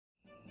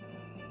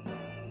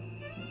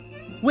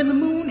When the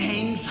moon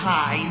hangs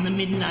high in the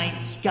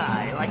midnight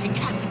sky like a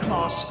cat's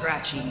claw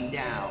scratching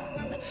down,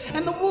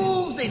 and the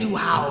wolves they do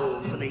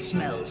howl for they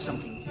smell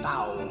something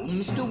foul,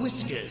 Mr.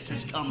 Whiskers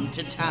has come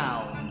to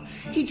town.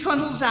 He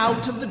trundles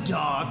out of the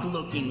dark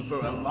looking for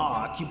a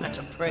lark. You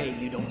better pray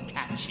you don't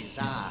catch his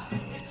eye,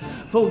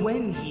 for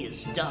when he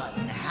is done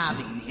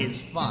having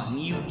his fun,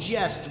 you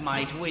just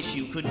might wish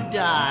you could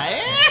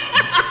die.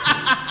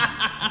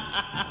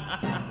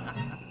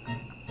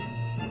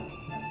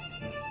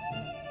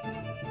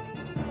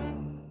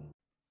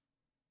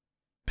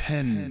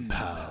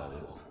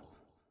 Penpal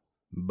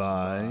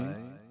by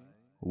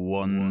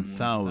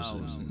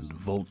 1000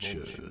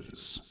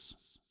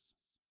 Vultures.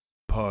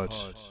 Part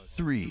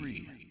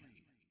 3.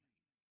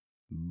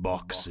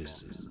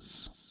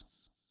 Boxes.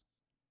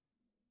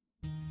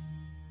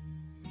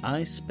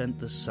 I spent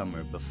the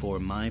summer before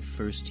my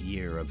first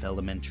year of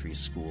elementary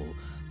school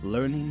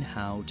learning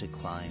how to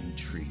climb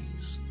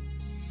trees.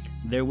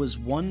 There was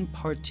one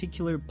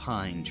particular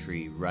pine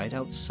tree right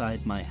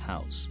outside my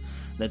house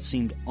that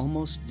seemed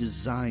almost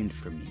designed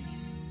for me.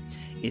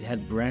 It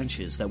had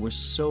branches that were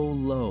so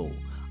low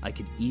I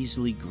could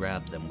easily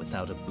grab them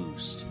without a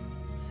boost.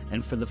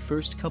 And for the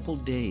first couple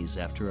days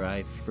after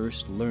I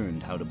first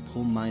learned how to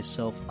pull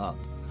myself up,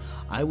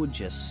 I would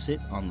just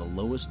sit on the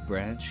lowest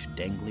branch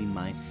dangling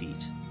my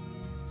feet.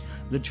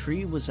 The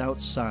tree was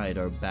outside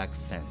our back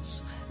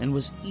fence and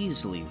was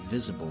easily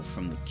visible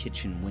from the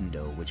kitchen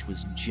window, which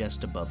was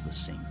just above the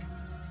sink.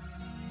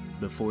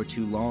 Before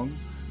too long,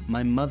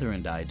 my mother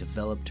and I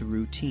developed a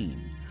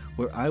routine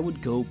where I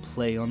would go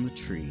play on the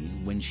tree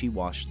when she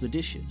washed the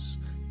dishes,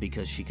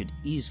 because she could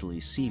easily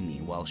see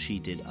me while she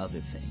did other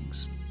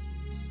things.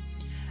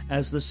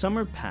 As the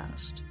summer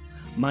passed,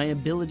 my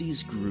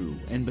abilities grew,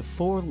 and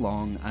before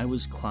long I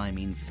was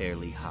climbing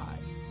fairly high.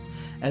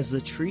 As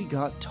the tree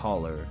got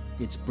taller,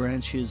 its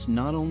branches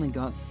not only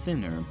got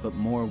thinner but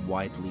more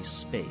widely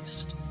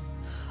spaced.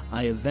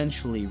 I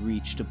eventually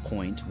reached a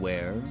point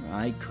where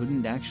I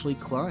couldn't actually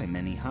climb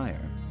any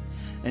higher,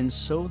 and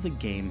so the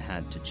game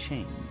had to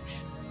change.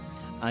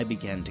 I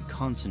began to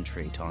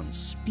concentrate on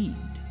speed,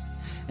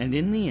 and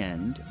in the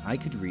end I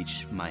could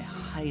reach my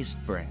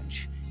highest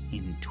branch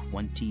in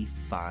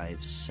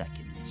 25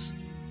 seconds.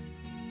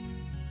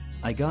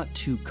 I got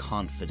too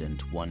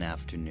confident one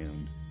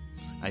afternoon.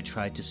 I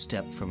tried to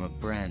step from a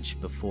branch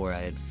before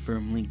I had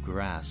firmly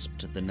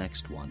grasped the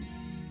next one.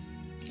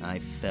 I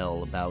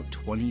fell about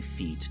 20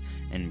 feet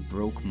and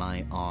broke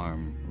my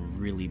arm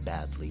really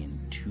badly in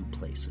 2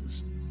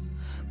 places.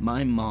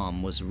 My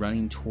mom was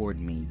running toward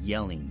me,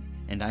 yelling,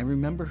 and I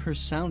remember her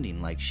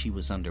sounding like she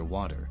was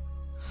underwater.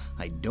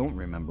 I don't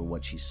remember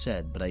what she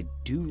said, but I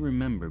do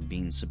remember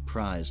being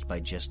surprised by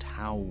just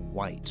how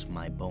white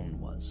my bone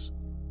was.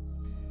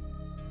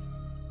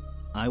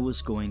 I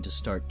was going to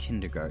start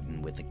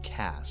kindergarten with a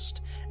cast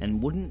and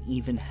wouldn't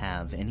even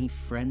have any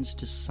friends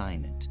to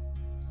sign it.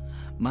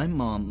 My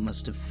mom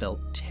must have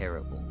felt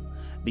terrible,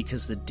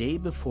 because the day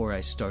before I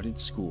started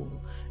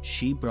school,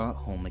 she brought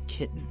home a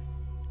kitten.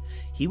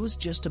 He was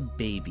just a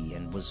baby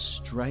and was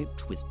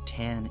striped with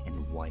tan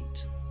and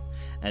white.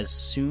 As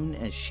soon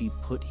as she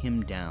put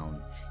him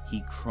down,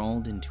 he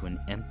crawled into an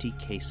empty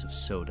case of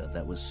soda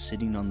that was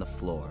sitting on the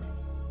floor.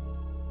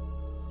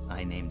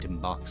 I named him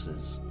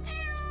Boxes.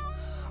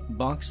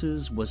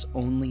 Boxes was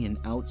only an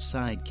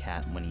outside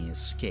cat when he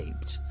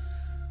escaped.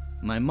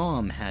 My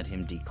mom had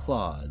him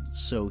declawed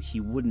so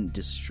he wouldn't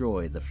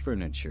destroy the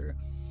furniture.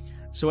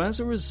 So as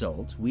a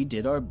result, we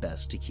did our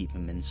best to keep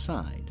him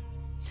inside.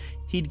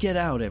 He'd get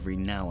out every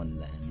now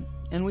and then,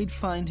 and we'd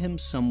find him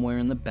somewhere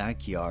in the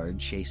backyard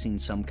chasing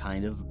some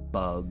kind of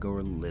bug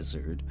or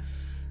lizard,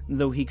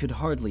 though he could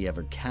hardly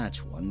ever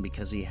catch one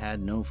because he had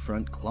no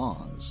front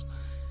claws.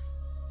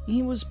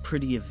 He was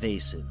pretty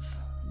evasive,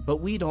 but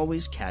we'd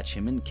always catch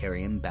him and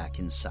carry him back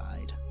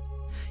inside.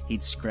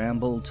 He'd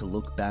scramble to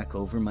look back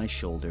over my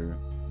shoulder.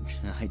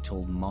 I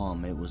told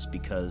Mom it was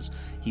because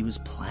he was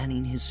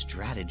planning his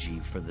strategy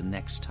for the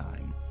next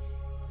time.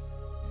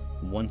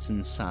 Once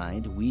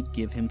inside, we'd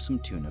give him some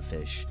tuna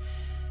fish,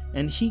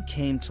 and he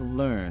came to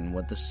learn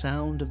what the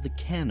sound of the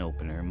can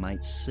opener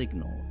might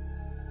signal.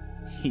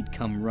 He'd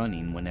come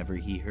running whenever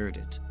he heard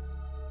it.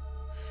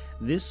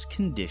 This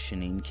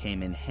conditioning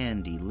came in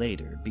handy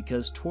later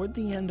because toward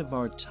the end of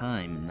our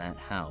time in that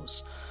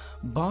house,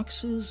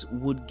 Boxes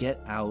would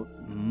get out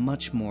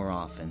much more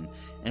often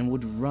and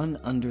would run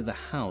under the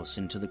house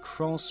into the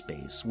crawl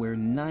space where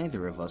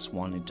neither of us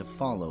wanted to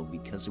follow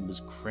because it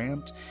was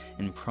cramped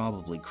and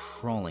probably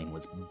crawling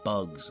with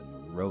bugs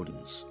and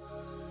rodents.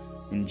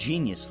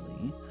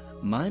 Ingeniously,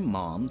 my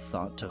mom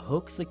thought to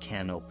hook the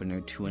can opener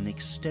to an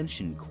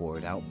extension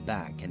cord out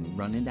back and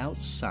run it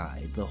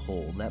outside the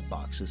hole that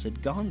Boxes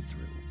had gone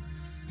through.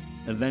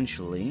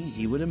 Eventually,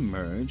 he would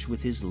emerge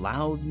with his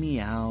loud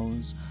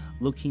meows,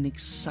 looking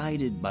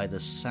excited by the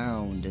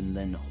sound and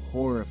then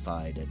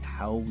horrified at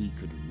how we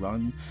could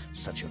run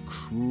such a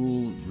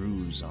cruel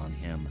ruse on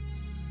him.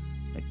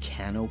 A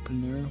can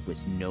opener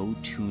with no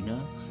tuna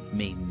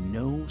made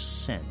no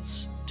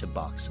sense to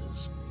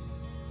Boxes.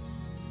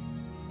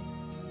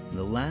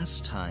 The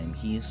last time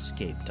he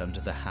escaped under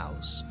the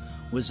house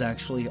was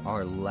actually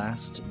our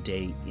last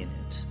day in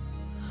it.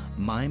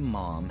 My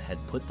mom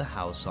had put the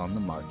house on the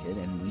market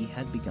and we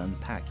had begun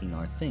packing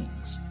our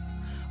things.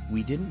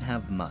 We didn't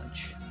have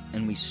much,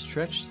 and we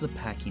stretched the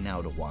packing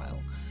out a while.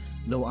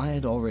 Though I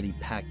had already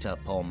packed up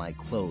all my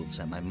clothes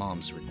at my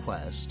mom's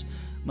request,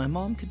 my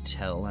mom could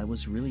tell I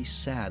was really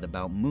sad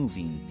about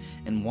moving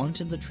and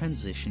wanted the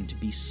transition to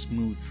be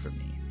smooth for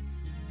me.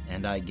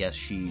 And I guess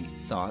she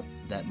thought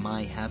that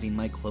my having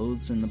my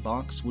clothes in the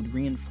box would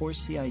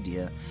reinforce the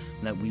idea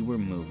that we were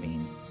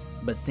moving,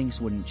 but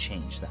things wouldn't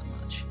change that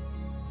much.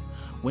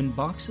 When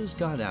boxes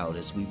got out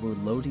as we were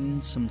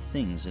loading some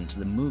things into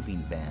the moving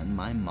van,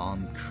 my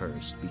mom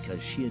cursed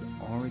because she had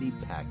already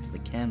packed the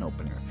can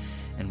opener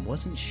and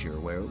wasn't sure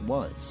where it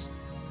was.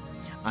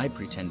 I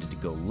pretended to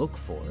go look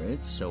for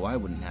it so I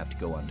wouldn't have to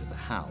go under the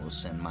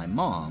house, and my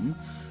mom,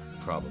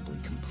 probably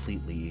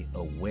completely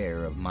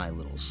aware of my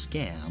little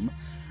scam,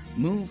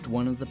 moved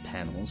one of the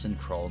panels and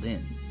crawled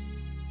in.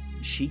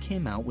 She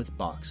came out with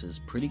boxes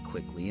pretty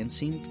quickly and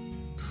seemed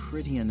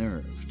pretty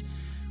unnerved,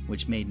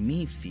 which made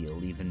me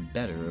feel even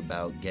better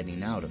about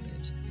getting out of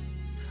it.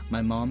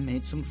 My mom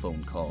made some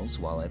phone calls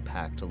while I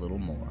packed a little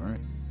more,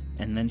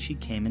 and then she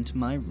came into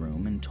my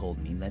room and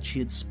told me that she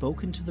had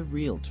spoken to the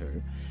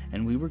realtor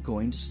and we were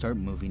going to start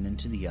moving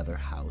into the other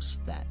house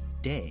that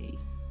day.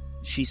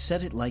 She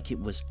said it like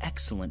it was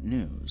excellent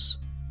news,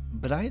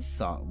 but I had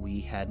thought we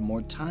had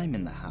more time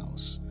in the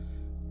house.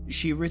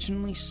 She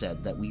originally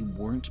said that we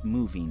weren't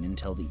moving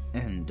until the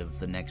end of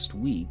the next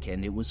week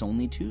and it was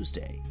only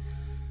Tuesday.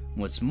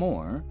 What's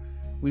more,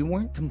 we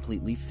weren't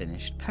completely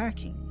finished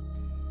packing.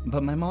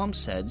 But my mom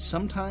said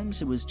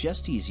sometimes it was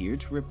just easier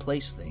to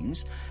replace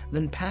things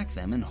than pack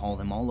them and haul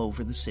them all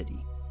over the city.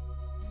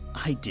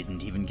 I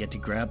didn't even get to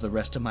grab the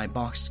rest of my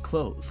boxed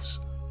clothes.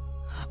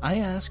 I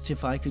asked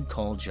if I could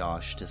call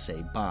Josh to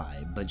say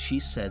bye, but she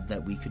said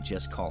that we could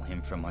just call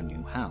him from our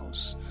new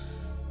house.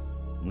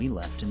 We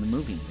left in the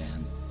moving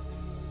van.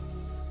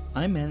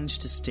 I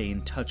managed to stay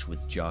in touch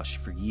with Josh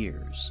for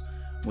years,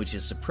 which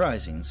is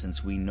surprising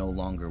since we no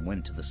longer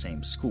went to the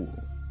same school.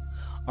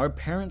 Our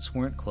parents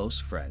weren't close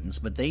friends,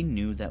 but they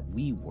knew that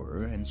we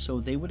were, and so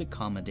they would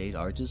accommodate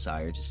our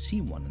desire to see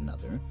one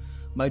another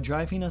by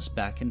driving us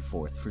back and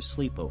forth for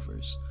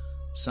sleepovers,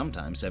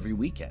 sometimes every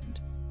weekend.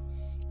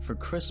 For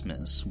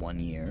Christmas one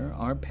year,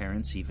 our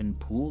parents even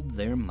pooled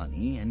their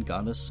money and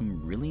got us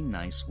some really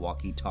nice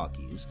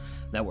walkie-talkies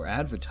that were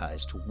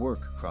advertised to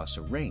work across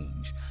a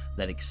range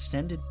that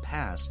extended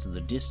past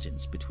the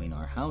distance between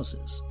our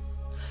houses.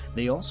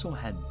 They also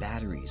had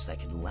batteries that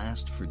could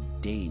last for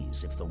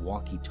days if the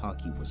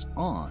walkie-talkie was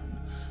on,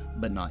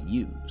 but not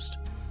used.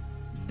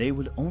 They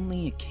would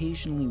only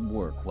occasionally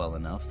work well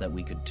enough that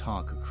we could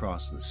talk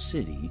across the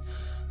city,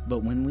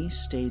 but when we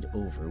stayed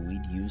over,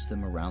 we'd use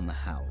them around the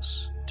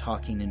house,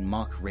 talking in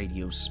mock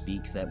radio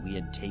speak that we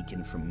had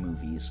taken from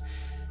movies,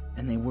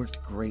 and they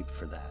worked great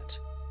for that.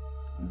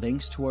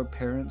 Thanks to our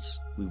parents,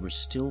 we were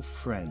still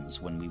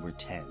friends when we were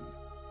 10.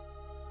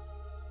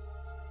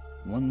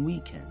 One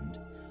weekend,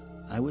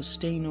 I was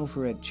staying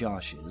over at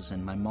Josh's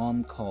and my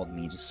mom called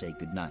me to say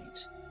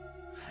goodnight.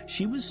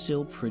 She was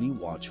still pretty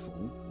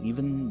watchful,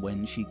 even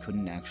when she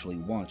couldn't actually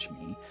watch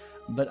me,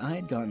 but I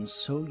had gotten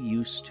so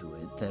used to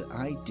it that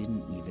I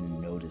didn't even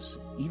notice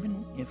it,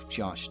 even if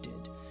Josh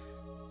did.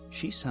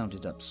 She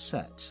sounded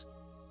upset.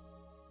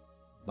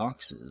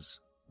 Boxes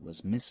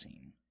was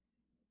missing.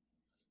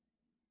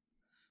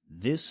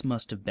 This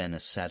must have been a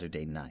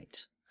Saturday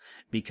night,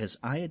 because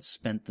I had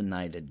spent the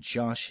night at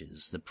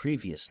Josh's the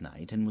previous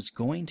night and was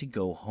going to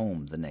go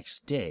home the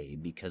next day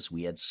because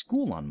we had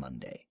school on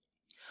Monday.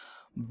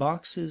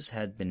 Boxes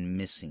had been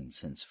missing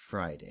since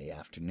Friday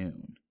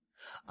afternoon.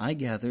 I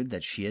gathered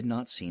that she had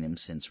not seen him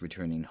since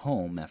returning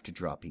home after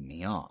dropping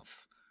me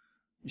off.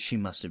 She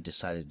must have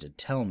decided to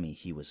tell me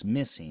he was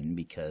missing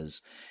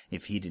because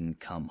if he didn't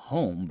come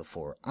home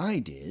before I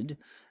did,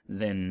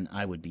 then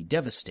I would be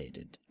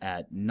devastated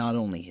at not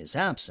only his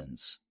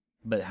absence,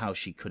 but how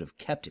she could have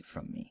kept it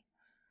from me.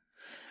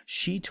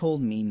 She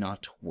told me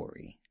not to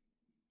worry.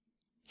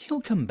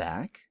 "He'll come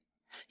back.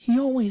 He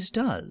always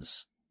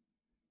does."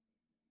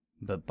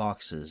 But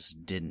Boxes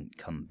didn't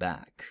come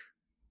back.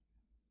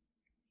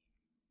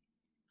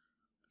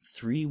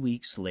 3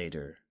 weeks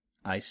later,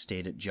 I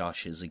stayed at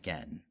Josh's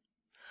again.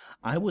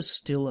 I was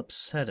still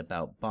upset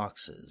about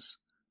Boxes,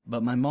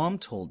 but my mom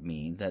told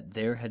me that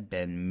there had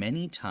been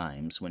many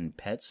times when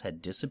pets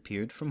had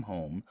disappeared from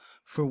home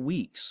for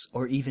weeks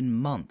or even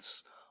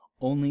months,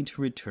 only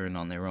to return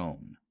on their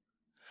own.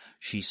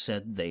 She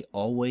said they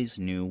always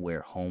knew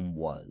where home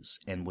was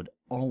and would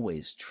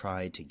always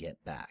try to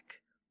get back.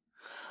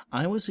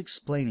 I was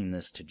explaining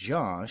this to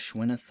Josh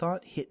when a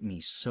thought hit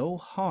me so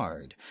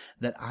hard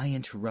that I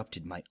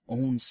interrupted my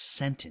own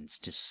sentence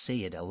to say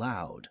it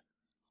aloud.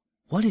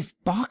 What if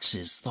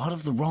Boxes thought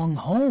of the wrong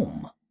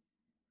home?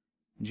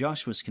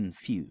 Josh was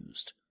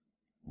confused.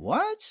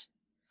 What?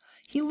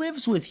 He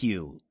lives with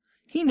you.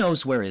 He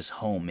knows where his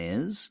home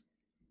is.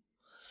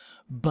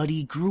 But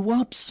he grew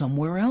up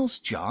somewhere else,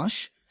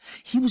 Josh.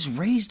 He was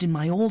raised in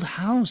my old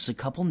house a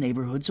couple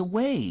neighborhoods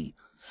away.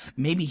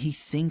 Maybe he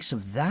thinks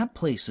of that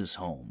place as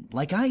home,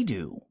 like I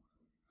do."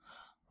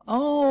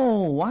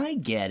 "Oh, I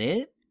get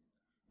it.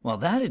 Well,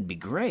 that'd be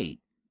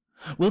great.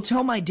 We'll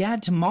tell my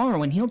dad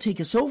tomorrow and he'll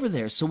take us over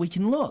there so we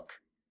can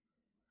look."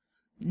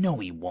 "No,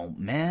 he won't,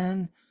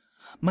 man.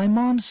 My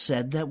mom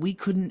said that we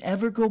couldn't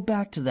ever go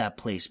back to that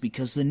place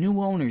because the new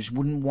owners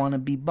wouldn't want to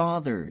be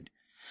bothered.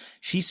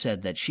 She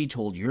said that she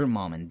told your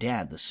mom and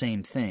dad the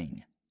same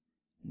thing."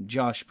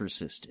 Josh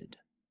persisted.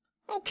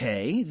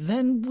 "Okay,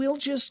 then we'll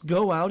just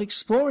go out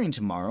exploring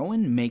tomorrow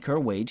and make our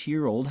way to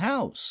your old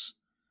house."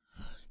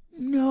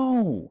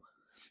 "No.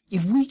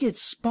 If we get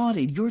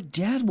spotted, your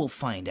dad will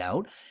find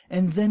out,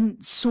 and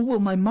then so will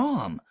my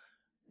mom.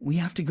 We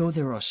have to go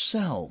there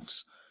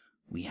ourselves.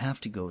 We have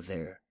to go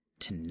there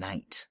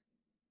tonight."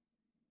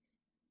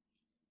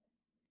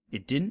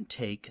 It didn't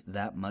take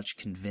that much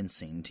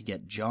convincing to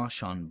get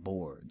Josh on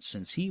board,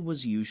 since he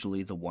was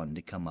usually the one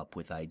to come up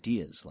with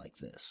ideas like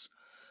this.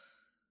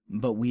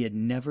 But we had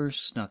never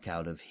snuck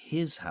out of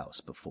his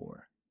house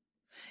before.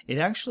 It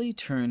actually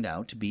turned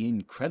out to be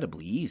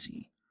incredibly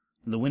easy.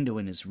 The window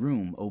in his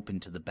room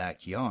opened to the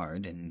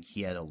backyard, and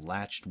he had a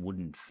latched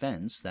wooden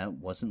fence that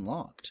wasn't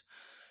locked.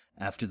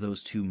 After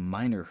those two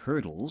minor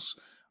hurdles,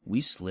 we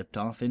slipped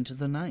off into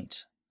the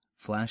night,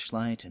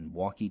 flashlight and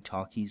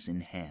walkie-talkies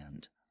in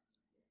hand.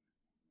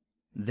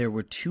 There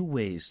were two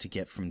ways to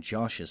get from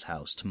Josh's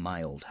house to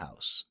my old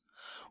house.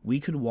 We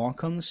could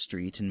walk on the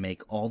street and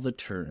make all the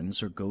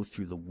turns or go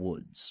through the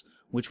woods,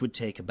 which would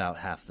take about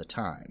half the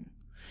time.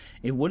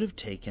 It would have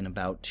taken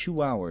about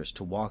 2 hours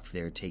to walk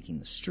there taking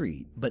the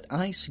street, but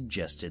I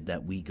suggested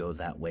that we go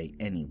that way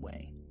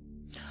anyway.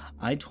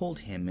 I told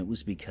him it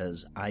was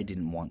because I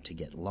didn't want to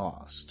get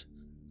lost.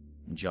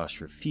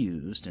 Josh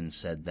refused and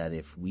said that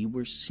if we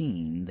were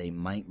seen, they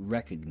might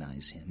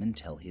recognize him and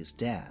tell his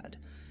dad.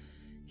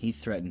 He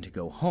threatened to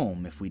go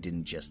home if we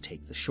didn't just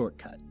take the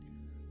shortcut.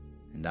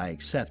 And I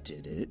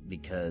accepted it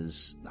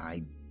because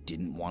I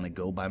didn't want to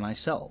go by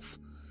myself.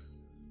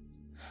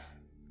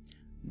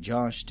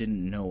 Josh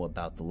didn't know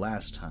about the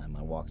last time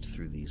I walked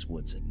through these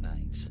woods at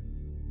night.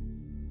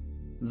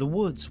 The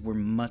woods were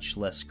much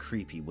less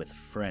creepy with a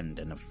friend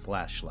and a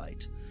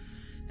flashlight,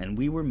 and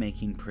we were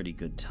making pretty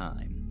good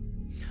time.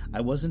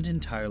 I wasn't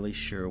entirely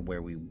sure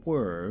where we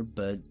were,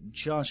 but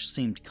Josh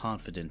seemed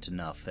confident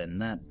enough, and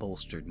that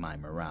bolstered my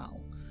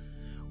morale.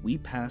 We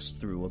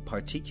passed through a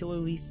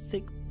particularly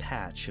thick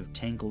patch of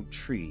tangled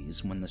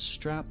trees when the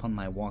strap on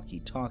my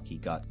walkie-talkie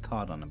got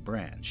caught on a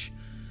branch.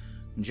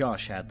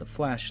 Josh had the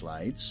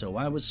flashlight, so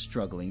I was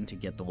struggling to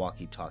get the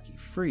walkie-talkie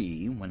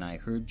free when I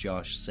heard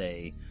Josh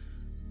say,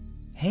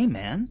 "Hey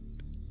man,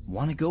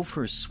 wanna go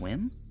for a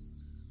swim?"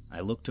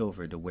 I looked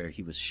over to where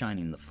he was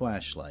shining the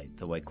flashlight,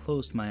 though I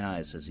closed my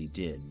eyes as he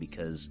did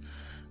because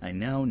I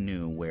now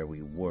knew where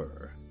we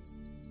were.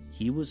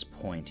 He was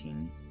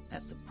pointing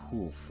at the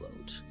pool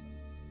float.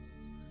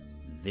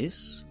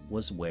 This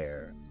was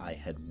where I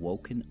had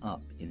woken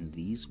up in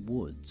these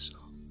woods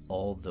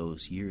all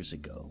those years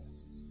ago.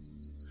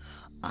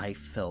 I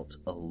felt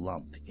a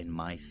lump in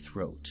my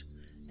throat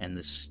and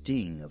the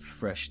sting of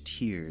fresh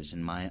tears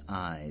in my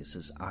eyes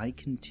as I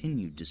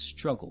continued to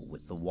struggle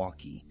with the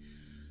walkie.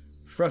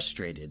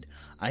 Frustrated,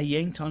 I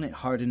yanked on it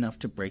hard enough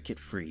to break it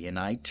free, and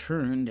I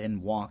turned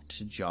and walked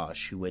to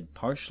Josh, who had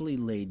partially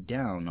laid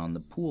down on the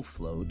pool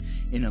float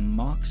in a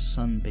mock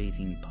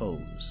sunbathing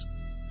pose.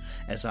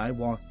 As I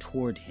walked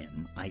toward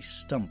him, I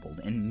stumbled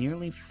and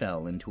nearly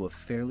fell into a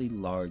fairly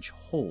large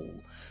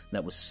hole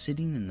that was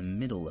sitting in the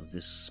middle of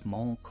this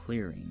small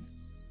clearing.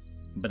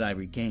 But I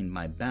regained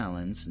my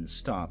balance and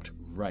stopped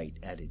right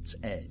at its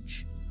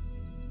edge.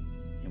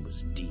 It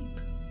was deep.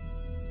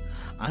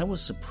 I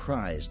was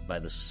surprised by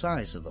the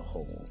size of the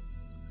hole,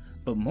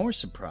 but more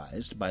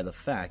surprised by the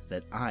fact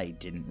that I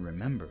didn't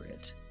remember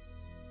it.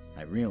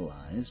 I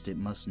realized it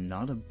must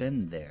not have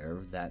been there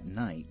that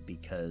night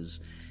because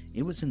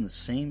it was in the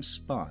same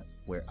spot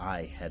where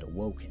I had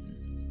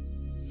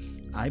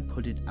awoken. I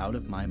put it out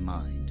of my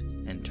mind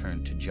and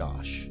turned to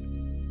Josh.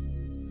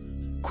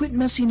 "Quit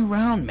messing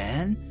around,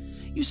 man.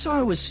 You saw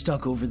I was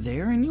stuck over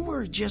there and you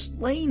were just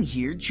laying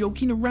here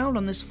joking around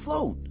on this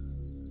float."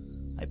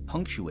 I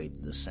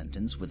punctuated the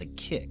sentence with a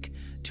kick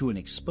to an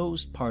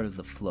exposed part of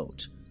the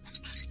float.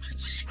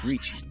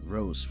 Screeching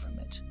rose from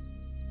it.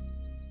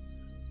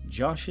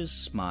 Josh's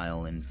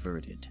smile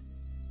inverted.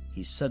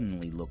 He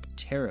suddenly looked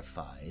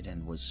terrified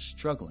and was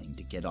struggling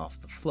to get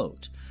off the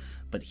float,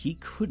 but he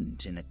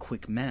couldn't in a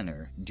quick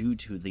manner due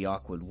to the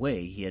awkward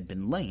way he had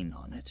been laying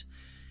on it.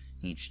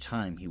 Each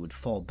time he would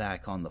fall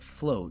back on the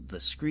float, the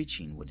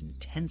screeching would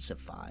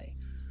intensify.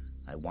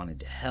 I wanted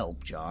to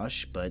help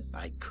Josh, but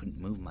I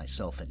couldn't move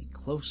myself any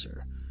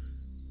closer.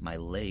 My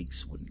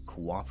legs wouldn't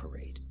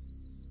cooperate.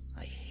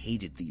 I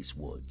hated these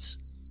woods.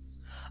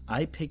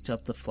 I picked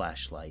up the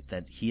flashlight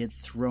that he had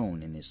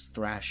thrown in his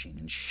thrashing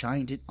and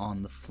shined it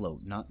on the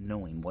float, not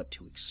knowing what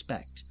to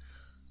expect.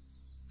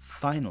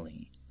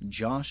 Finally,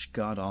 Josh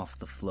got off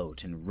the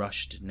float and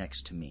rushed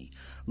next to me,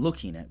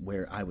 looking at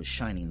where I was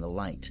shining the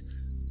light.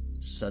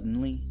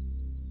 Suddenly,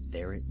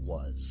 there it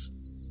was.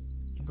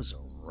 It was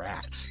a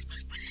rat.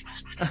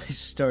 I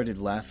started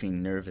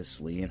laughing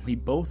nervously, and we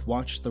both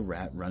watched the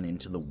rat run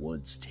into the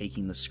woods,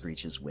 taking the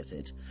screeches with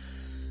it.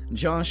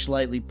 Josh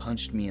lightly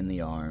punched me in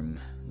the arm,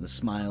 the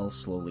smile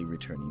slowly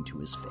returning to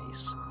his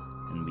face,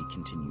 and we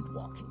continued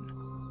walking.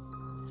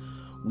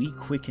 We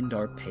quickened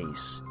our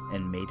pace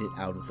and made it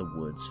out of the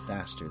woods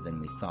faster than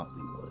we thought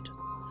we would,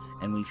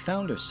 and we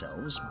found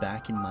ourselves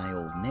back in my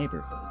old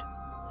neighborhood.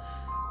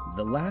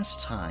 The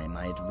last time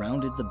I had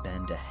rounded the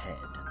bend ahead,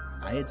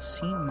 I had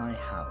seen my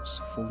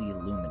house fully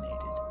illuminated,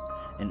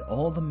 and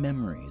all the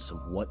memories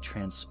of what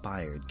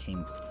transpired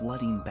came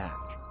flooding back.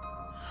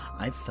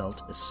 I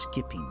felt a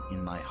skipping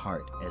in my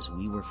heart as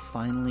we were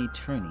finally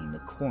turning the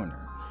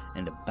corner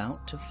and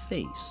about to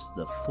face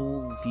the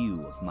full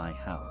view of my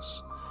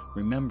house,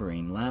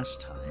 remembering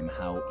last time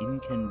how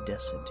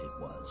incandescent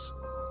it was.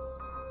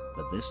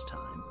 But this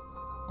time,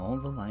 all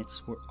the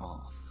lights were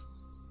off.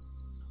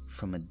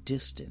 From a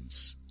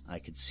distance, I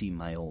could see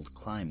my old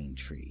climbing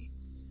tree,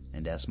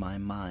 and as my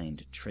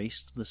mind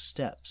traced the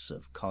steps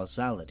of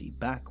causality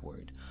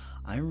backward,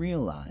 I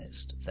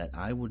realized that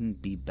I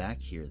wouldn't be back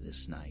here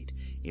this night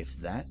if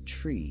that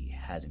tree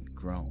hadn't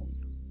grown.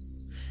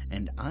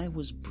 And I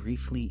was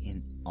briefly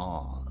in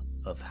awe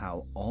of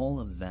how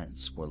all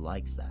events were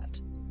like that.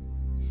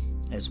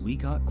 As we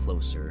got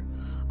closer,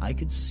 I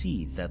could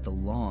see that the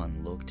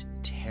lawn looked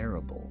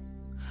terrible.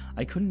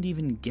 I couldn't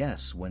even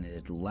guess when it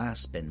had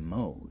last been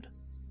mowed.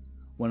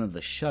 One of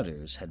the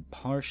shutters had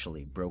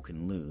partially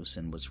broken loose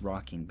and was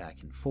rocking back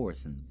and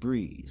forth in the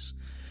breeze,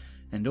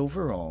 and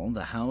overall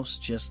the house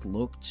just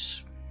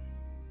looked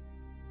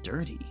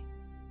dirty.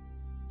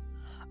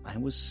 I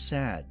was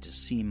sad to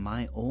see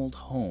my old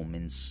home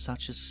in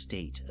such a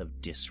state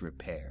of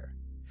disrepair.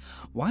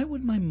 Why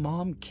would my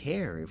mom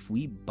care if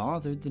we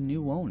bothered the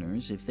new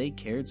owners if they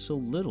cared so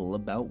little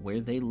about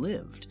where they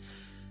lived?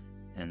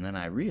 And then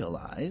I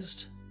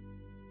realized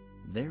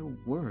there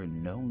were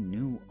no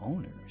new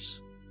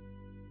owners.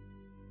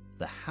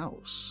 The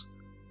house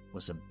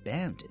was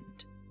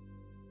abandoned,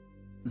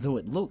 though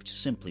it looked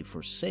simply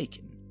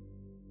forsaken.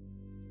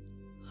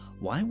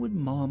 Why would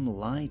Mom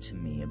lie to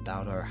me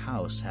about our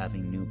house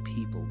having new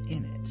people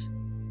in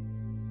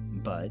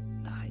it? But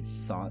I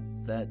thought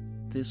that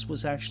this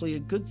was actually a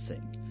good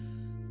thing.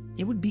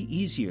 It would be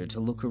easier to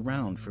look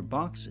around for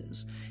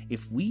boxes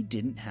if we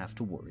didn't have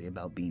to worry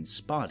about being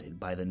spotted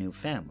by the new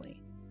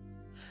family.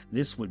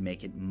 This would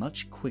make it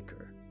much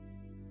quicker.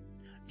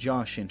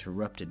 Josh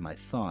interrupted my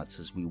thoughts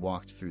as we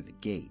walked through the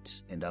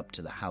gate and up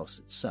to the house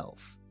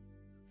itself.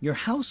 "Your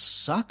house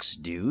sucks,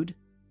 dude,"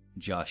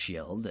 Josh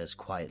yelled as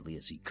quietly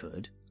as he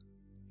could.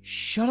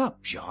 "Shut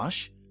up,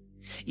 Josh.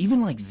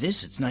 Even like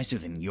this, it's nicer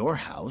than your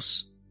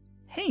house."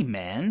 "Hey,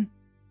 man."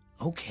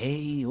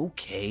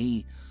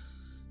 Okay.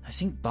 I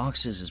think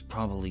boxes is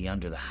probably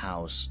under the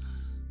house.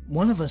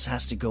 One of us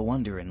has to go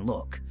under and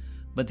look,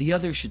 but the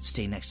other should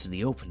stay next to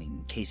the opening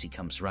in case he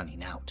comes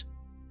running out."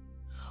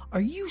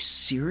 "Are you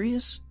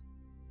serious?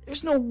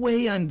 There's no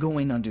way I'm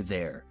going under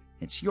there.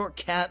 It's your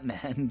cat,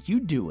 man. You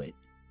do it."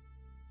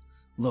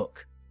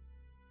 "Look,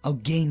 I'll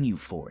game you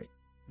for it,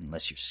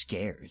 unless you're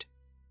scared,"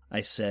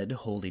 I said,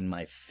 holding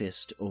my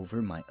fist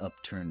over my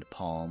upturned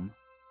palm.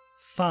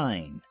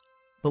 "Fine,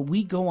 but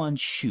we go on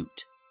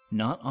shoot,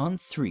 not on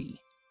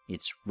 3.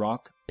 It's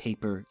rock,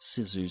 paper,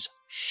 scissors,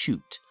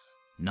 shoot,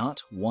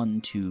 not 1,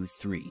 2,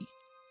 3.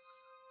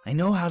 I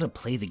know how to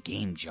play the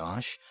game,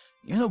 Josh.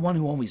 You're the one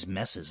who always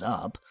messes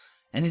up,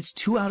 and it's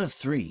 2 out of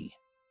 3.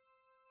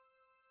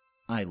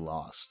 I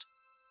lost.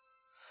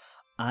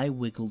 I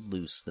wiggled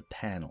loose the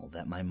panel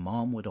that my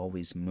mom would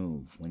always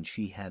move when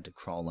she had to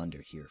crawl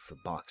under here for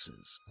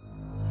boxes.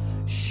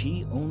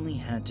 She only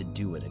had to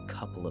do it a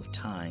couple of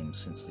times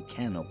since the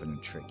can opener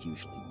trick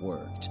usually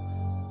worked,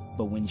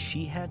 but when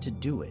she had to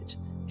do it,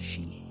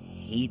 she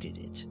hated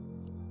it,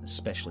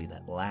 especially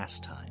that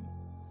last time,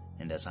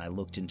 and as I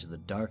looked into the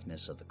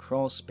darkness of the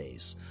crawl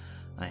space,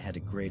 I had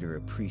a greater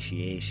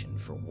appreciation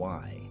for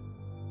why.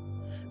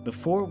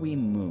 Before we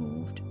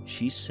moved,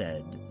 she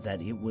said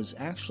that it was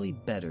actually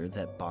better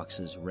that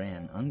boxes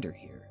ran under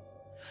here.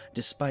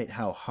 Despite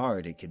how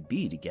hard it could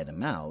be to get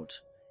him out,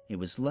 it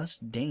was less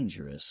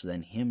dangerous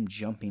than him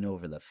jumping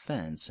over the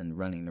fence and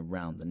running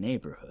around the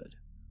neighborhood.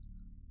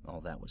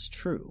 All that was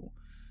true,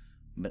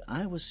 but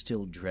I was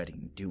still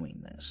dreading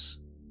doing this.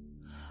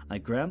 I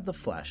grabbed the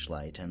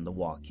flashlight and the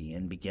walkie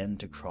and began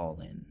to crawl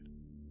in.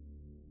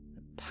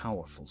 A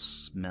powerful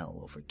smell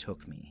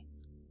overtook me.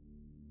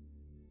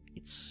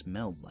 It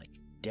smelled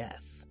like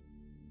death.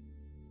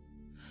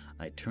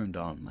 I turned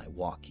on my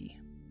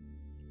walkie.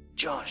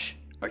 "Josh,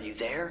 are you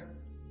there?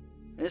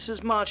 This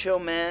is Macho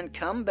Man,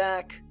 come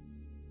back."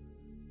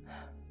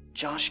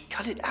 "Josh,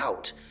 cut it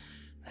out.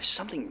 There's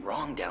something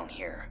wrong down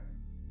here."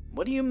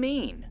 "What do you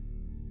mean?"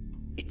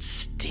 "It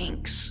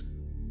stinks.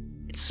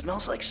 It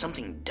smells like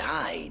something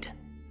died."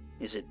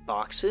 "Is it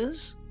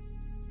boxes?"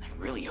 "I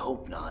really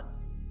hope not."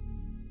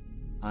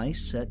 I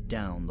set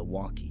down the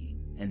walkie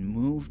and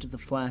moved the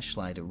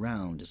flashlight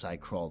around as I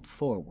crawled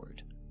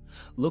forward.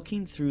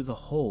 Looking through the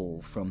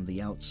hole from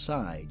the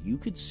outside, you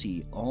could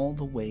see all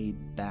the way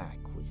back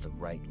with the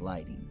right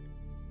lighting,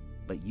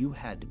 but you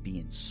had to be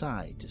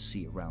inside to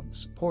see around the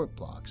support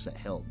blocks that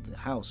held the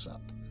house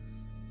up.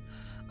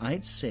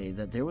 I'd say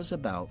that there was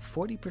about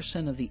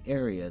 40% of the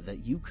area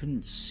that you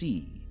couldn't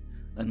see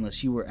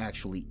unless you were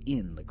actually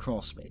in the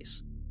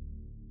crawlspace.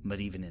 But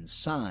even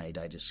inside,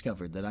 I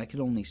discovered that I could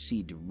only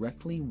see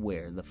directly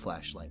where the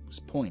flashlight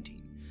was pointing.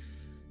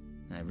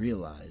 I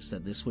realized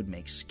that this would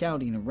make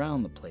scouting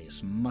around the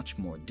place much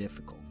more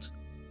difficult.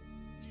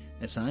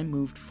 As I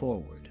moved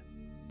forward,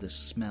 the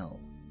smell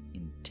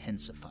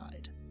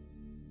intensified.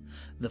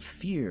 The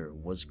fear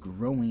was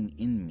growing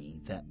in me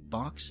that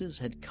Boxes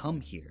had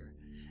come here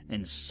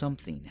and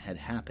something had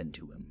happened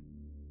to him.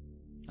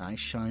 I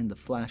shined the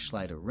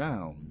flashlight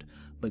around,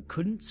 but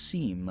couldn't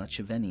see much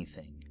of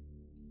anything.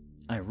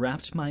 I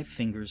wrapped my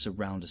fingers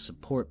around a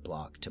support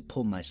block to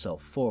pull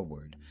myself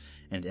forward,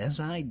 and as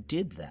I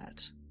did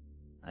that,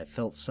 I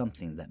felt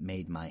something that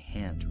made my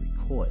hand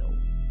recoil.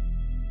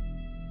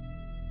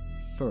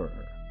 Fur.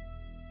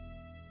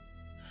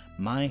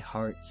 My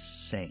heart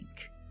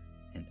sank,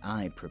 and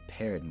I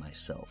prepared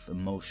myself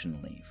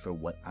emotionally for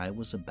what I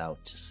was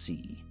about to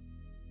see.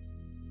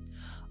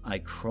 I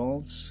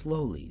crawled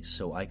slowly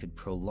so I could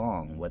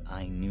prolong what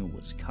I knew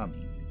was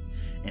coming,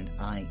 and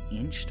I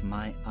inched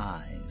my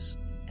eyes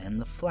and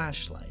the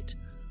flashlight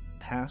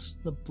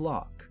past the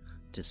block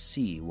to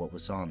see what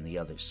was on the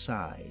other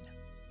side.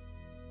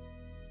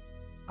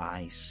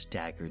 I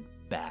staggered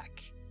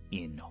back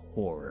in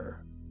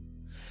horror.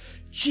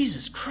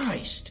 "Jesus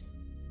Christ!"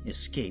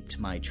 escaped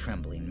my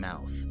trembling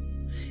mouth.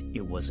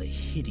 It was a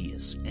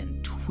hideous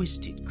and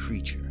twisted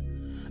creature,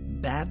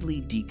 badly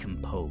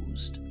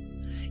decomposed.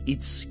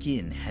 Its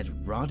skin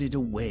had rotted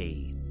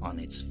away on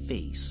its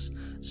face,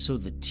 so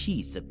the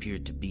teeth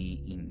appeared to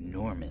be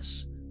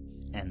enormous,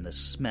 and the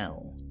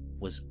smell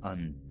was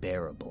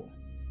unbearable.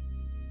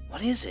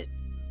 "What is it?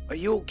 Are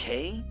you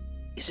okay?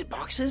 Is it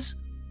Boxes?"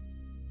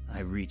 I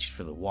reached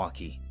for the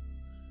walkie.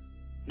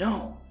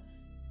 "No,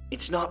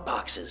 it's not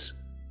Boxes."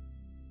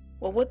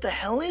 "Well, what the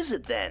hell is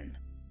it then?"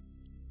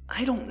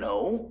 "I don't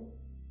know."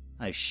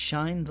 I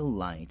shined the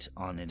light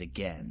on it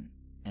again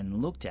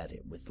and looked at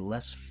it with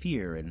less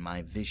fear in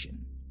my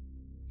vision.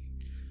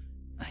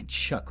 I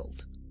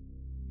chuckled.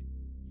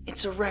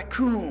 "It's a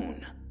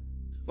raccoon."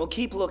 "Well,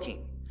 keep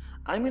looking.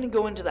 I'm going to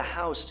go into the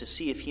house to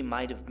see if he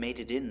might have made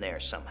it in there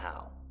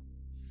somehow."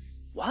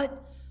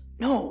 "What?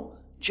 No,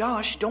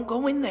 Josh, don't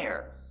go in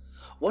there.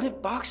 What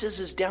if Boxes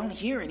is down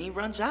here and he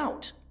runs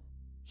out?"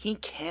 "He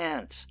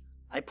can't.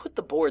 I put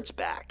the boards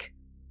back."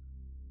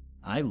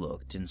 I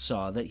looked and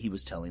saw that he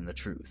was telling the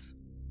truth.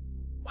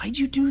 "Why'd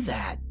you do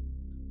that?"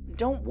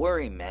 "Don't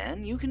worry,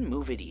 man. You can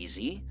move it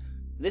easy.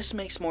 This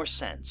makes more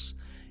sense.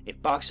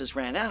 If Boxes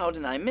ran out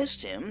and I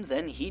missed him,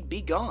 then he'd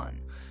be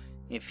gone.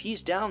 If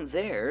he's down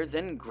there,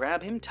 then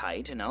grab him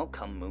tight and I'll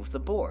come move the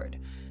board.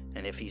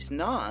 And if he's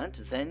not,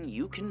 then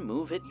you can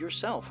move it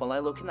yourself while I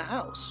look in the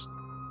house."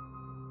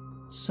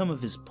 Some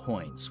of his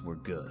points were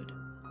good,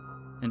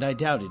 and I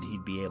doubted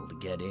he'd be able to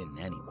get in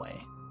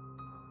anyway.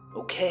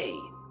 "Okay,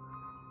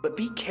 but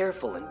be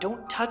careful and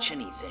don't touch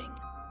anything.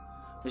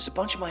 There's a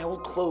bunch of my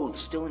old clothes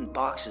still in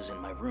boxes in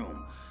my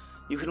room.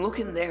 You can look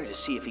in there to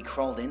see if he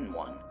crawled in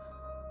one.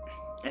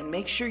 And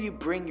make sure you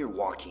bring your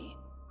walkie."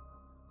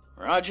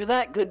 "Roger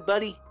that, good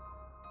buddy."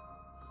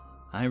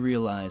 I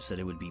realized that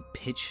it would be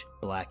pitch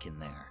black in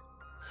there.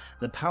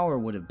 The power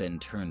would have been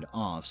turned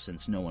off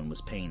since no one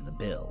was paying the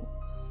bill.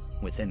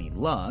 With any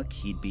luck,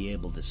 he'd be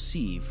able to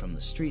see from the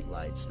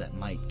streetlights that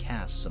might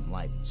cast some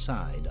light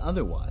inside.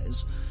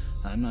 Otherwise,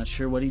 I'm not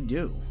sure what he'd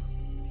do.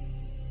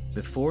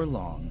 Before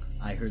long,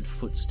 I heard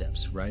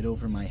footsteps right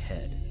over my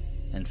head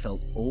and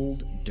felt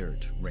old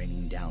dirt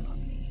raining down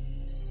on me.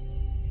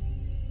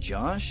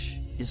 "Josh,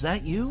 is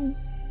that you?"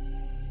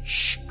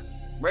 "Shh!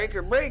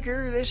 Breaker,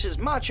 breaker, this is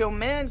Macho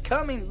Man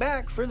coming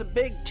back for the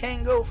big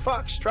Tango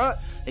Foxtrot.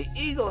 The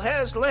Eagle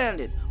has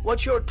landed.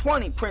 What's your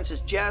 20,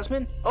 Princess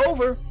Jasmine?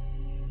 Over."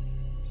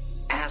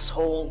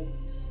 "Asshole."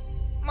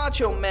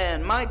 "Macho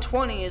Man, my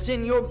 20 is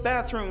in your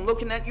bathroom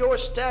looking at your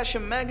stash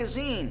of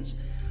magazines.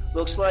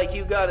 Looks like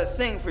you got a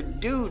thing for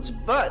dudes'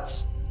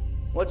 butts.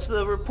 What's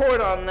the report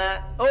on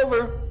that?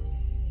 Over."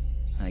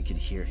 I could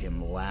hear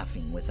him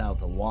laughing without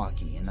the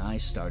walkie, and I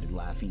started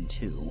laughing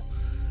too.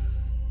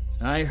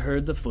 I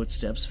heard the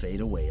footsteps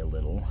fade away a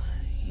little.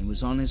 He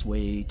was on his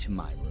way to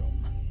my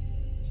room.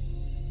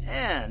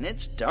 "Man,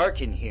 it's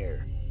dark in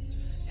here.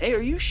 Hey,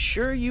 are you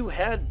sure you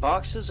had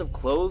boxes of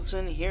clothes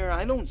in here?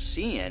 I don't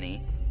see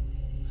any."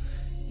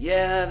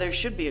 "Yeah, there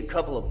should be a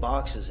couple of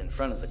boxes in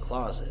front of the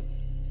closet."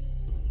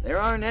 "There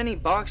aren't any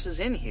boxes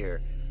in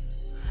here.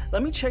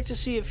 Let me check to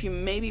see if you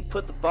maybe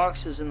put the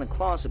boxes in the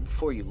closet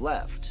before you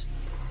left."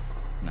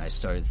 I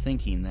started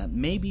thinking that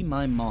maybe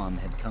my mom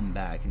had come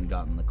back and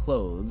gotten the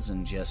clothes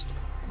and just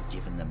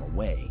given them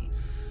away,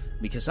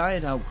 because I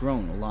had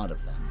outgrown a lot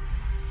of them.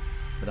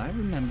 But I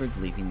remembered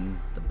leaving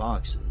the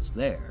boxes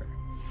there.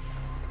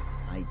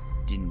 I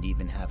didn't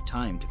even have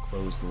time to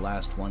close the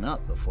last one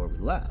up before we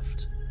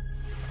left.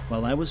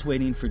 While I was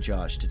waiting for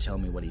Josh to tell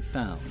me what he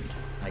found,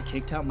 I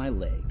kicked out my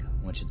leg,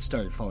 which had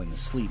started falling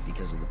asleep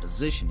because of the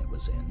position it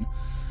was in,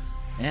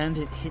 and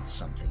it hit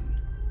something.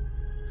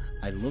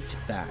 I looked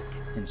back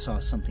and saw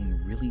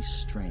something really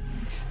strange.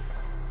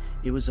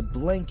 It was a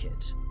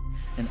blanket,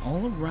 and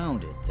all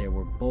around it there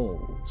were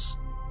bowls.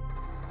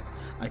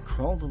 I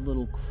crawled a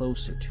little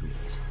closer to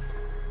it.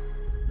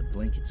 The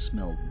blanket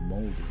smelled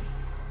moldy,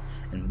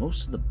 and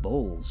most of the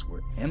bowls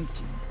were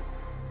empty,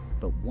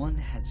 but one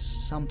had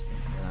something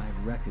that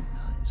I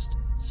recognized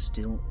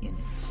still in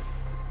it.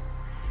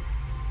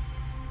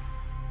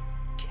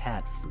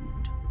 Cat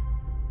food.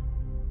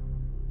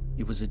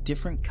 It was a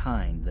different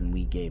kind than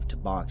we gave to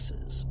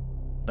boxes,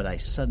 but I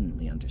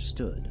suddenly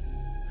understood.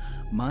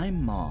 My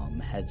mom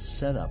had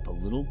set up a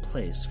little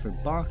place for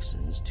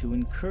boxes to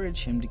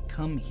encourage him to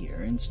come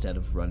here instead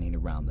of running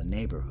around the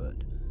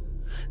neighborhood.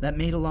 That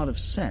made a lot of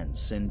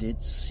sense, and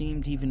it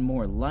seemed even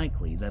more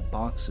likely that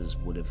boxes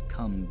would have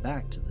come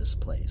back to this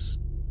place.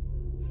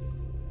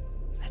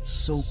 That's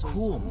so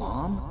cool,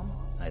 Mom,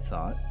 I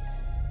thought.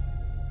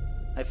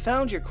 I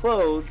found your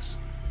clothes.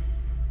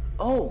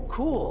 Oh,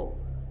 cool.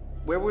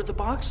 Where were the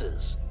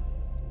boxes?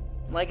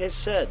 Like I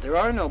said, there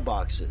are no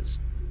boxes.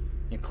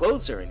 Your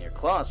clothes are in your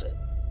closet.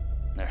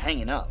 They're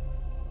hanging up.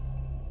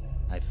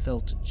 I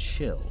felt a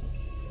chill.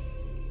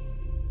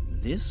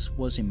 This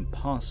was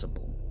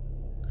impossible.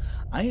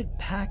 I had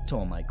packed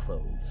all my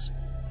clothes.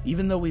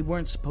 Even though we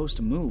weren't supposed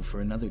to move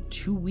for another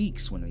 2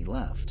 weeks when we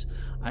left,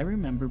 I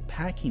remember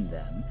packing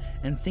them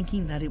and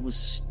thinking that it was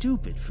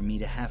stupid for me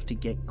to have to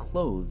get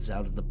clothes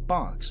out of the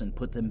box and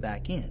put them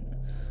back in.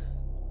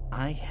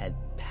 I had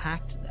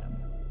packed them,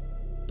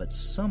 but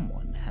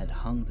someone had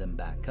hung them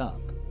back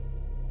up.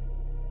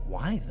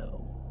 Why,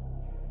 though?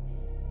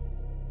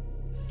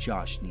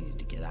 Josh needed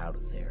to get out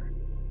of there.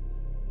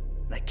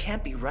 That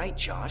can't be right,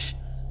 Josh.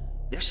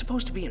 They're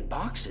supposed to be in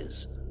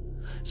boxes.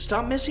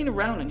 Stop messing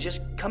around and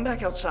just come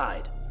back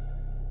outside.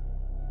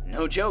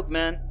 No joke,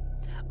 man.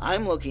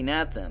 I'm looking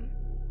at them.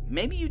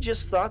 Maybe you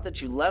just thought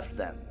that you left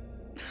them.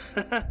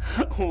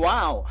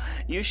 Wow,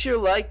 you sure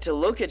like to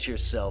look at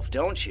yourself,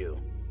 don't you?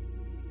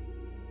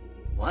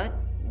 What?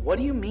 What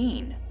do you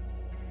mean?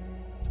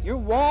 Your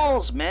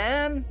walls,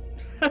 man!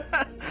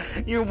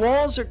 Your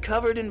walls are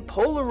covered in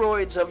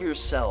Polaroids of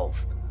yourself.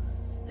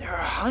 There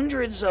are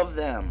hundreds of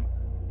them.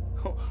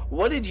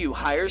 What, did you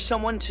hire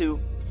someone to...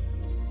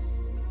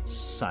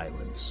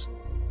 Silence.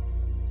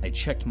 I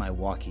checked my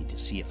walkie to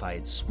see if I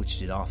had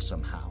switched it off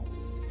somehow.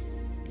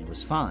 It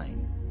was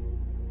fine.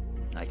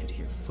 I could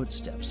hear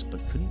footsteps,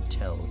 but couldn't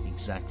tell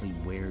exactly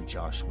where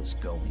Josh was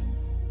going.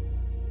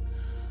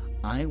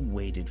 I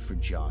waited for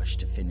Josh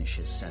to finish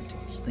his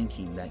sentence,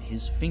 thinking that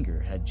his finger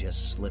had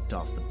just slipped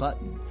off the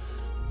button,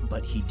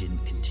 but he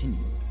didn't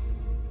continue.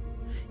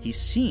 He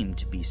seemed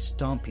to be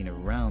stomping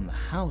around the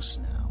house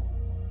now.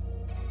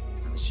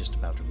 I was just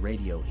about to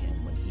radio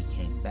him when he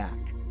came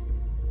back.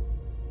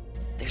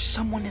 There's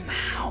someone in the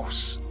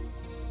house.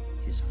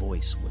 His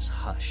voice was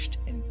hushed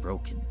and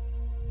broken.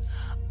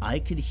 I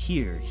could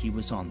hear he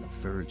was on the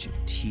verge of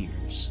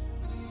tears.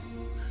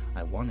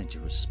 I wanted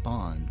to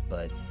respond,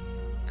 but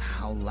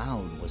how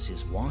loud was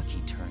his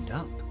walkie turned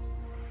up?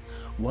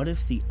 What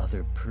if the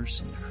other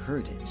person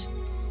heard it?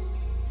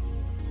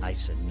 I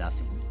said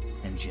nothing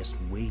and just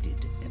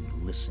waited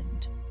and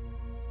listened.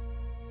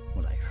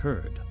 What I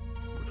heard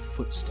were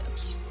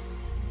footsteps.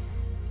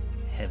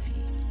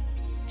 Heavy,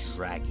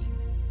 dragging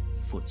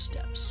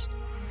footsteps.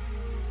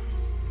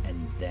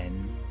 And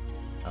then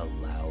a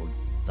loud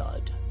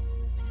thud.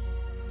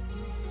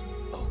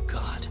 Oh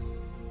God.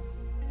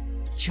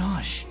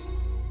 Josh!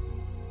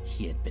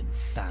 He had been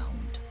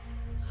found.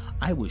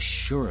 I was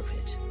sure of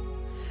it.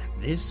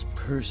 This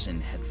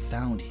person had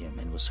found him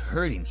and was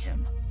hurting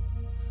him.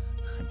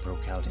 I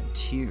broke out in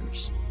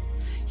tears.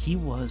 He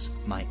was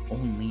my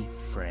only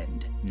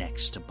friend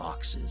next to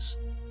boxes.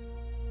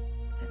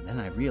 And then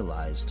I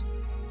realized,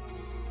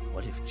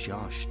 what if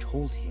Josh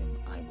told him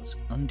I was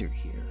under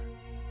here?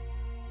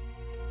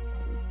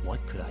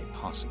 What could I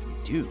possibly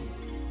do?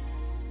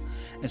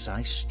 As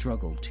I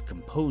struggled to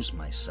compose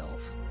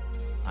myself,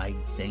 I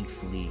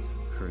thankfully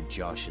heard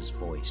Josh's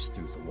voice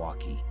through the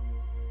walkie.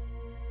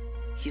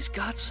 He's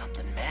got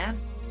something, man.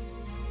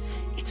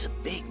 It's a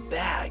big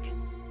bag.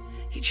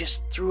 He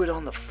just threw it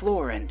on the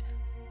floor and...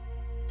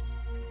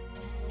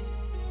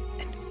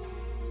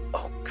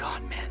 Oh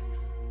God, man.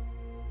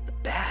 The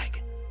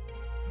bag.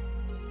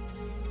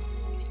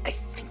 I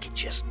think it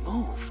just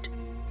moved.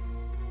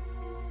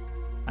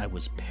 I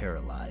was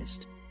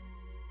paralyzed.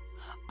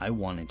 I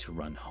wanted to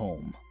run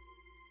home.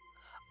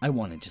 I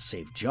wanted to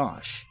save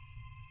Josh.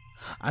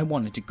 I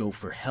wanted to go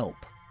for help.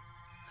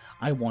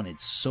 I wanted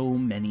so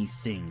many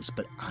things,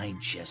 but I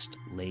just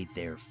lay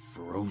there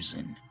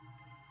frozen.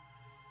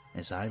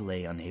 As I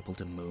lay unable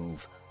to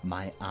move,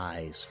 my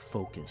eyes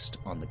focused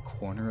on the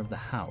corner of the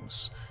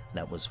house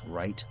that was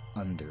right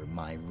under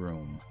my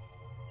room.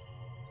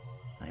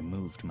 I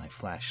moved my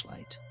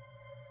flashlight.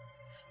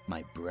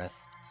 My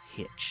breath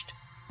hitched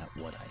at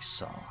what I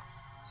saw.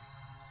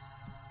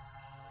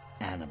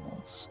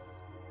 Animals.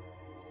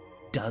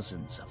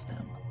 dozens of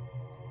them.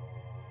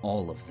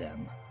 All of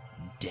them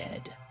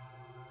dead.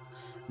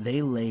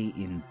 They lay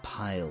in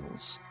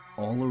piles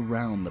all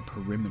around the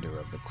perimeter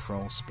of the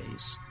crawl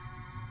space.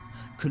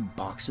 Could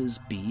boxes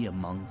be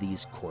among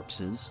these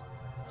corpses?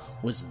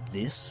 Was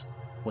this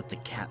what the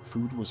cat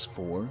food was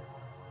for?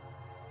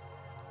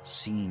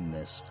 Seeing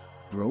this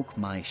broke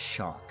my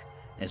shock,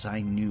 as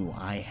I knew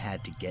I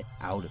had to get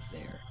out of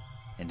there,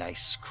 and I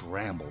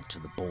scrambled to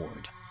the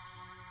board.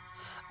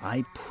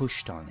 I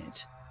pushed on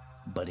it,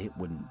 but it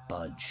wouldn't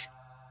budge.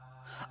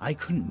 I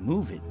couldn't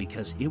move it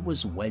because it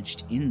was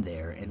wedged in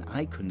there, and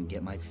I couldn't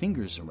get my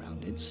fingers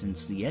around it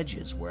since the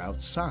edges were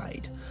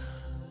outside.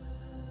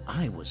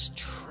 I was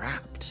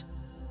trapped.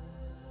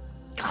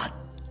 "God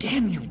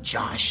damn you,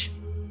 Josh!"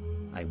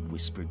 I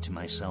whispered to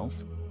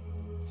myself.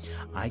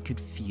 I could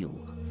feel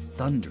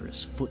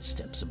thunderous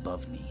footsteps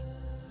above me.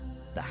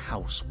 The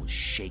house was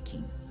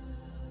shaking.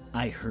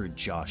 I heard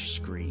Josh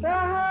scream,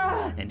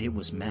 and it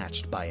was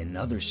matched by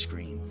another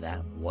scream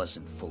that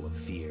wasn't full of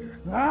fear.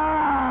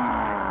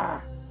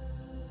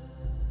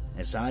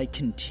 As I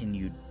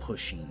continued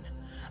pushing,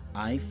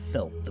 I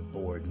felt the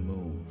board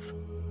move,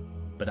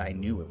 but I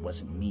knew it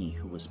wasn't me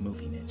who was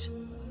moving it.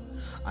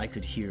 I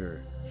could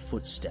hear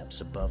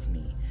footsteps above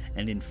me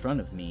and in front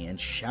of me, and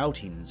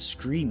shouting and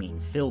screaming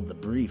filled the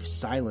brief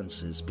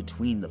silences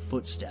between the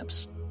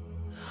footsteps.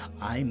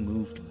 I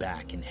moved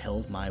back and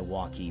held my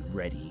walkie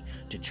ready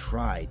to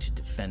try to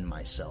defend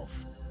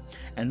myself,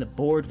 and the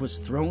board was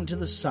thrown to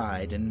the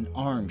side and an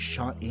arm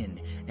shot in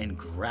and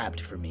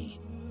grabbed for me.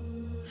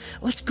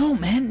 "Let's go,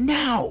 man,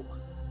 now!"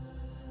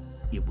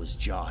 It was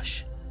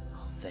Josh.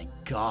 Oh, thank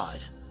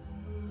God.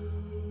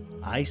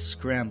 I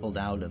scrambled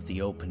out of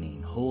the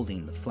opening,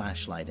 holding the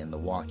flashlight and the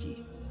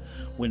walkie.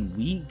 When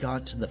we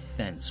got to the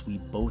fence, we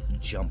both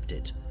jumped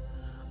it,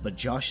 but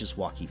Josh's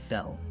walkie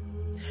fell.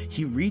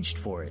 He reached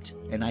for it,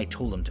 and I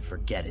told him to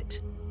forget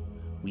it.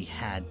 We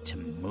had to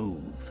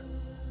move.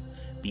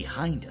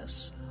 Behind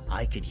us,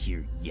 I could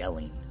hear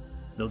yelling,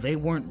 though they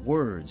weren't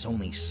words,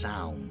 only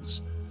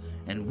sounds,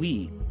 and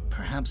we,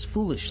 perhaps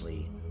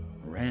foolishly,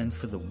 ran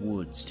for the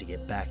woods to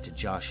get back to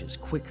Josh's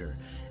quicker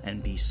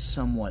and be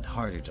somewhat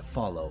harder to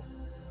follow.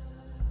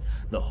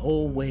 The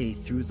whole way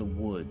through the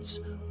woods,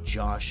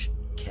 Josh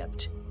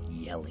kept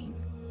yelling.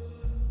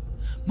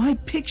 "My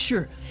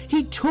picture!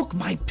 He took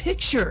my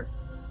picture!"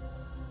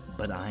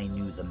 But I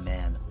knew the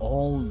man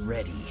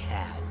already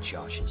had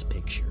Josh's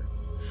picture,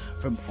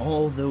 from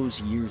all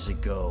those years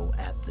ago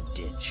at the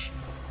ditch.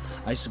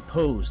 I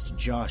supposed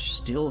Josh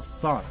still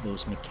thought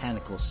those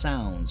mechanical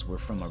sounds were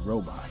from a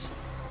robot.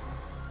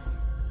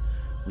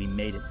 We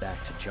made it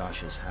back to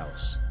Josh's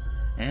house,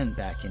 and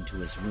back into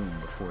his room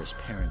before his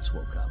parents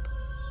woke up.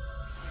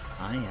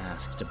 I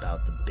asked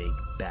about the big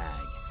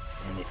bag,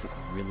 and if it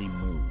really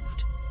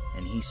moved,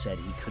 and he said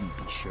he couldn't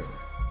be sure.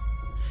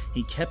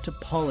 He kept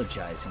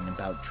apologizing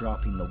about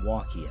dropping the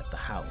walkie at the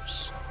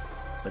house,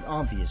 but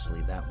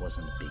obviously that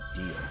wasn't a big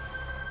deal.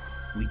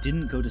 We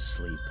didn't go to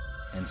sleep,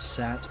 and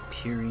sat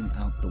peering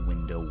out the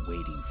window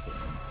waiting for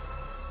him.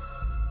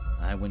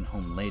 I went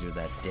home later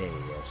that day,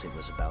 as it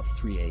was about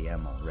 3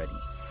 a.m. already.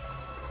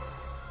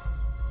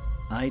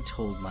 I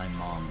told my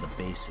mom the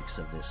basics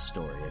of this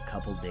story a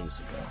couple days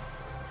ago.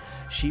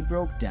 She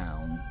broke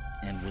down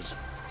and was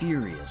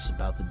furious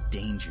about the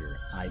danger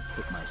I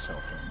put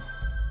myself in.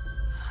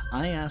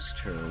 I asked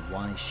her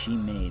why she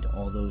made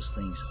all those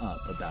things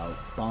up about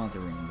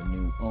bothering the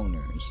new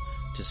owners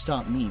to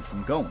stop me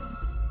from going.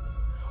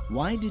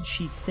 Why did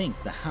she think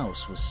the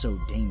house was so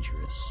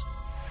dangerous?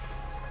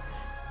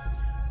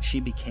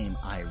 She became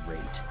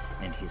irate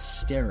and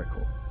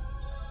hysterical,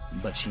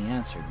 but she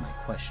answered my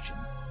question.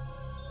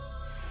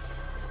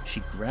 She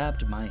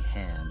grabbed my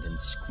hand and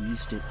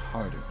squeezed it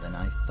harder than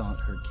I thought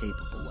her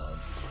capable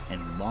of,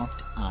 and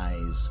locked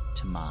eyes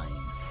to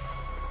mine,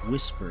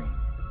 whispering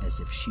as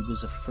if she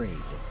was afraid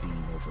of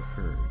being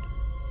overheard.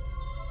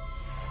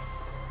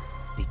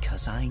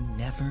 "Because I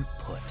never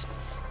put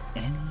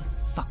any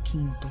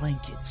fucking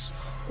blankets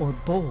or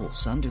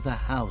bowls under the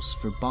house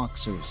for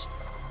boxers.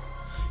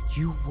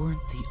 You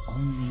weren't the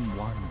only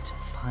one to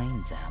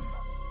find them."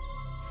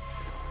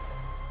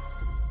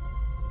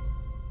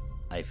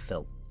 I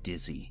felt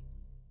dizzy.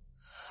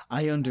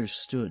 I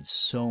understood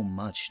so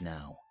much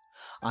now.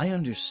 I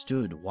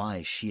understood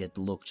why she had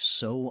looked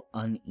so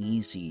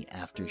uneasy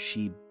after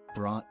she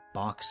brought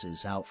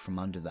boxes out from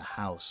under the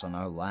house on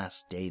our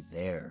last day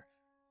there.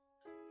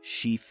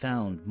 She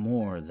found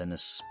more than a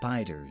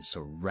spider's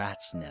or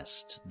rat's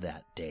nest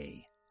that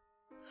day.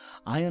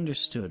 I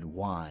understood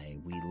why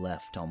we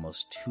left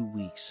almost 2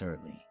 weeks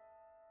early.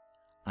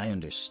 I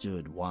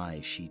understood why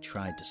she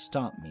tried to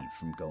stop me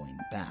from going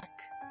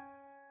back.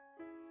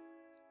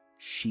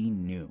 She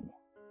knew.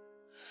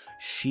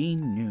 She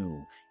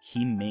knew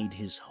he made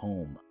his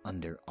home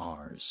under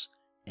ours,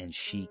 and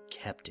she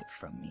kept it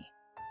from me.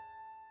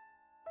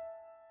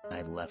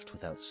 I left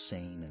without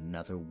saying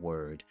another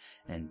word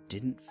and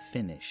didn't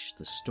finish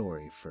the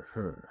story for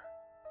her.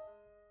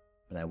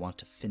 But I want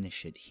to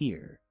finish it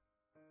here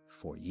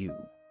for you.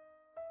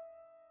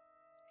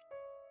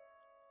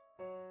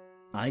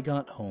 I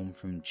got home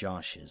from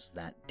Josh's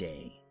that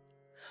day.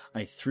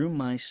 I threw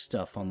my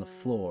stuff on the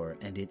floor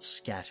and it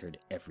scattered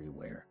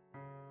everywhere.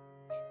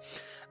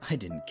 I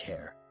didn't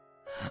care.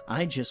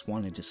 I just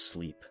wanted to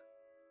sleep.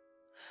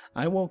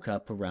 I woke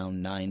up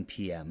around 9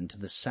 p.m. to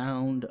the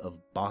sound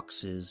of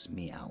boxes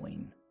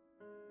meowing.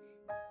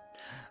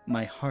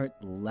 My heart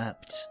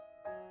leapt.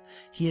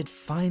 He had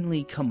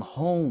finally come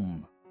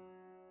home.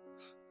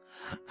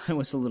 I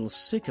was a little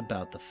sick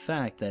about the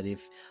fact that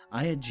if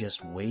I had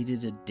just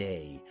waited a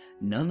day,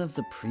 none of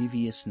the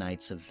previous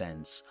night's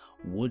events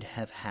would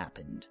have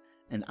happened,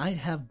 and I'd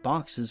have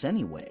boxes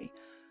anyway.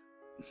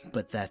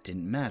 But that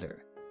didn't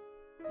matter.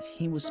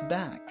 He was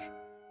back.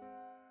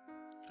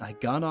 I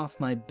got off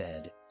my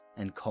bed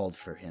and called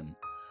for him,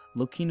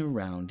 looking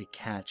around to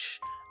catch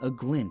a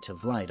glint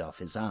of light off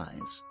his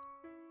eyes.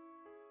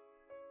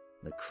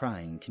 The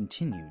crying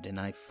continued, and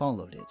I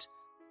followed it.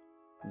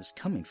 It was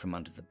coming from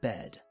under the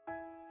bed.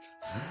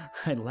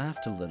 I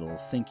laughed a little,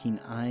 thinking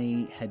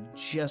I had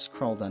just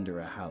crawled under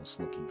a house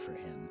looking for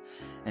him,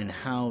 and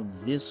how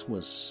this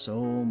was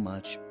so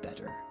much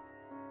better.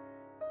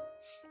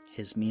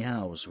 His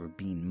meows were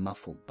being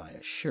muffled by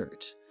a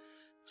shirt,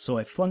 so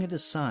I flung it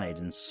aside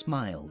and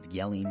smiled,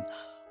 yelling,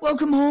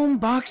 "Welcome home,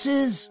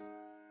 Boxes!"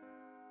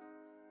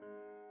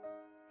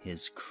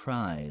 His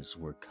cries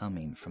were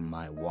coming from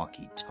my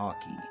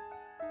walkie-talkie.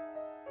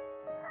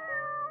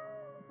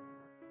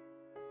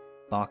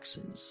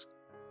 Boxes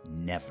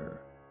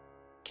never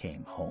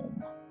came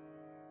home.